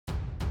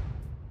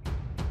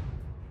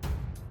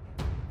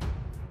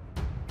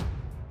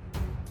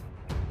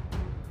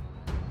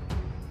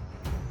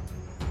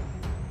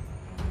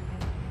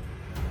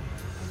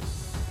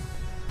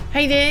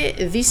Hey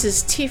there, this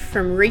is Tiff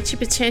from Reach Your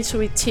Potential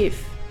with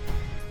Tiff.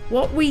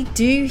 What we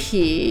do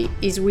here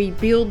is we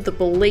build the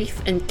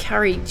belief and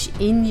courage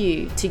in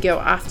you to go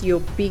after your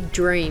big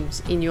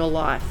dreams in your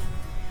life.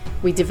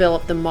 We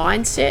develop the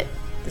mindset,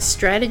 the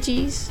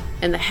strategies,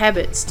 and the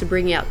habits to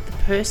bring out the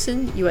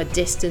person you are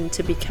destined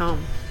to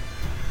become.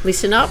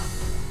 Listen up,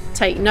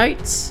 take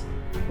notes,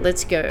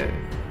 let's go.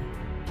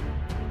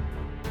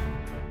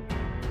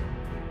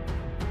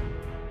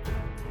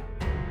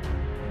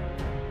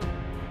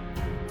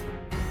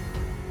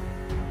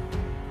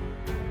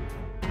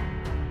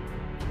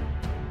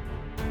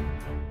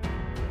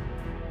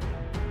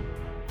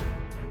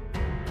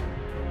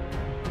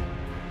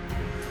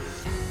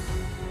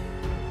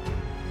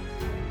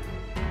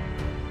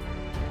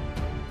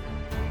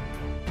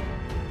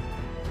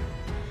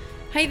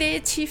 Hey there,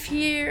 Tiff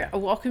here.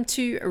 Welcome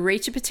to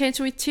Reach Your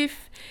Potential with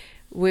Tiff.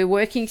 We're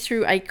working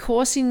through A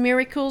Course in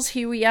Miracles.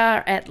 Here we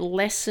are at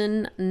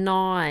Lesson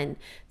 9.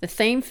 The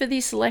theme for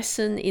this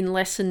lesson in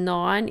Lesson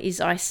 9 is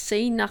I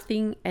see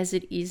nothing as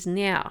it is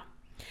now.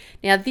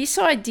 Now, this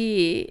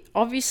idea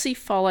obviously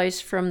follows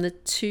from the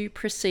two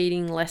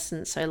preceding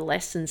lessons, so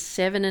Lessons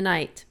 7 and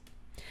 8.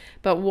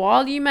 But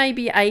while you may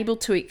be able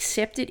to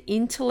accept it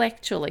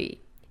intellectually,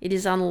 it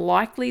is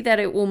unlikely that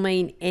it will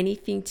mean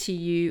anything to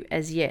you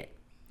as yet.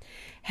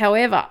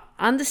 However,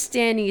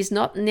 understanding is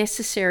not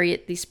necessary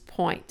at this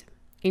point.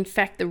 In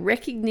fact, the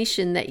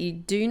recognition that you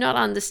do not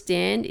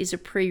understand is a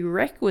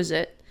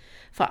prerequisite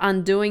for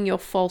undoing your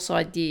false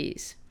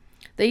ideas.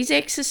 These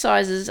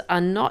exercises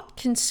are not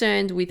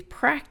concerned with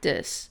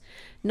practice,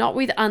 not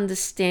with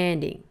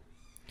understanding.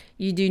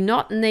 You do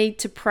not need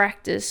to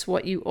practice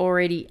what you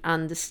already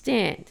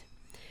understand.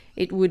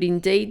 It would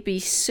indeed be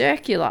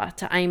circular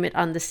to aim at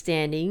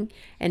understanding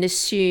and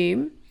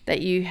assume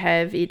that you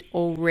have it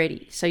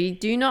already. So you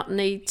do not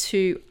need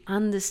to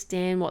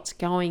understand what's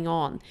going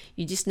on.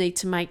 You just need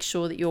to make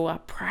sure that you are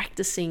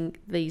practicing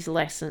these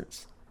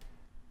lessons.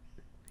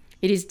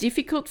 It is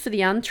difficult for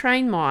the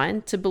untrained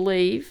mind to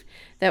believe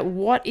that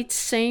what it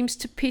seems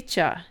to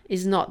picture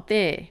is not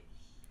there.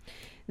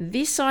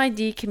 This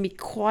idea can be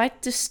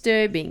quite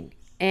disturbing,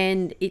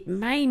 and it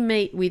may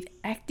meet with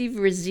active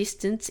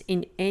resistance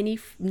in any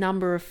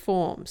number of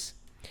forms.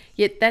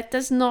 Yet that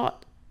does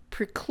not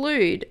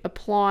preclude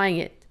applying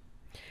it,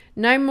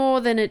 no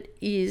more than it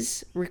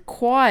is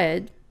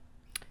required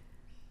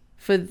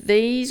for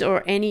these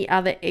or any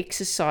other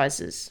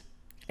exercises.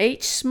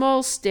 Each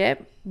small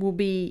step will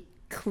be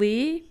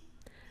clear,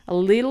 a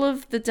little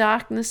of the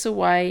darkness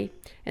away,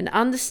 and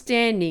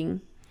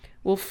understanding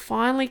will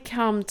finally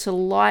come to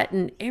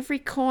lighten every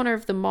corner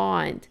of the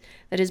mind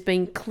that has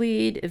been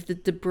cleared of the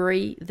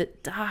debris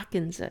that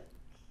darkens it.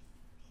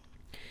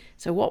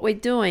 So what we're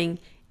doing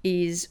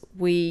is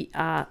we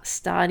are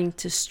starting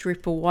to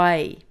strip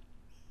away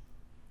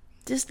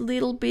just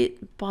little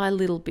bit by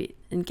little bit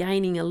and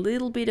gaining a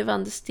little bit of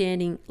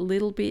understanding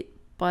little bit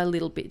by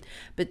little bit.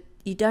 But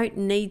you don't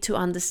need to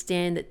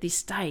understand at this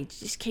stage.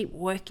 Just keep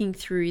working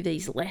through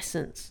these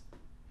lessons.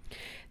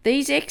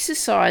 These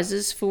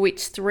exercises, for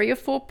which 3 or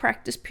 4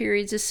 practice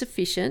periods are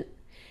sufficient,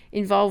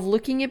 involve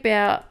looking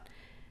about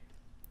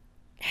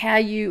how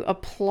you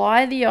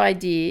apply the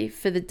idea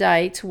for the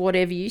day to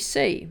whatever you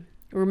see,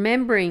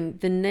 remembering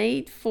the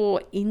need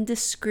for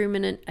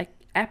indiscriminate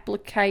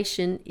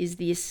application is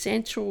the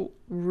essential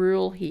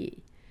rule here,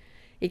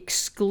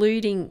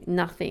 excluding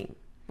nothing.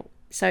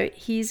 So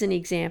here's an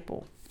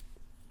example.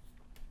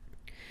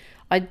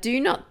 I do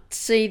not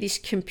see this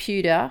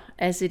computer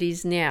as it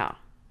is now.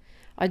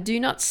 I do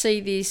not see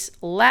this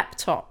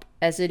laptop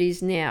as it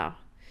is now.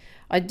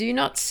 I do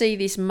not see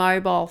this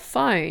mobile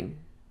phone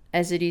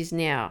as it is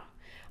now.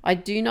 I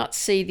do not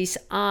see this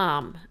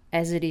arm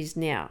as it is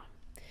now.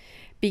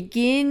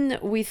 Begin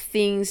with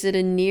things that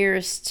are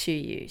nearest to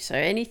you. So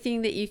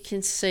anything that you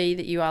can see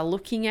that you are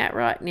looking at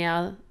right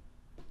now,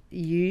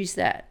 use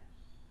that.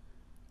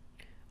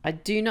 I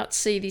do not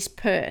see this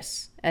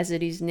purse as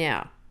it is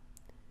now.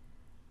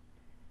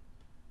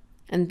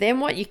 And then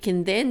what you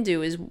can then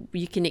do is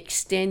you can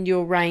extend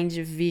your range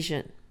of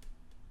vision.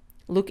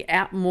 Look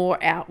out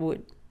more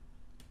outward.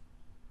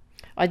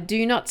 I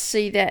do not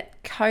see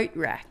that coat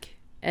rack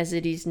as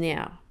it is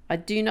now. I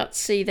do not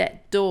see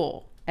that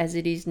door as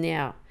it is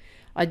now.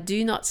 I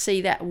do not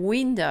see that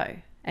window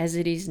as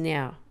it is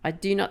now. I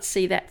do not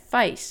see that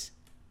face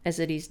as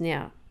it is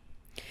now.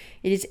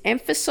 It is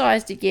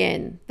emphasized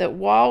again that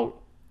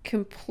while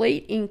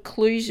complete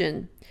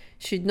inclusion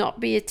should not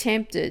be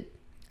attempted,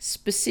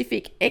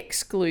 specific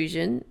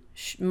exclusion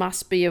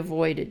must be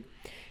avoided.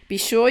 Be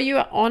sure you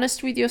are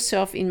honest with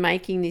yourself in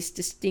making this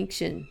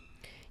distinction.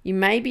 You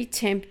may be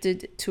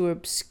tempted to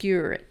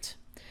obscure it.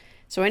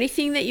 So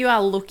anything that you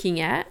are looking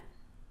at,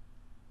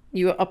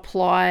 you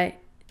apply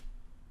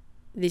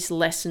this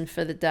lesson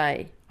for the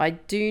day. I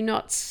do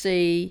not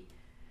see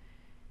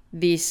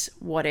this,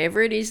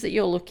 whatever it is that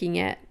you're looking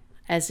at,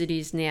 as it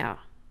is now.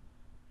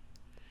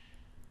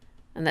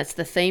 And that's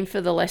the theme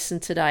for the lesson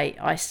today.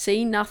 I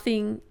see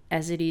nothing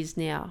as it is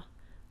now.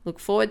 Look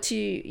forward to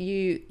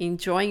you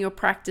enjoying your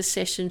practice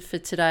session for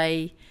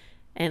today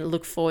and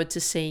look forward to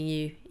seeing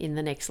you in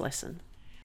the next lesson.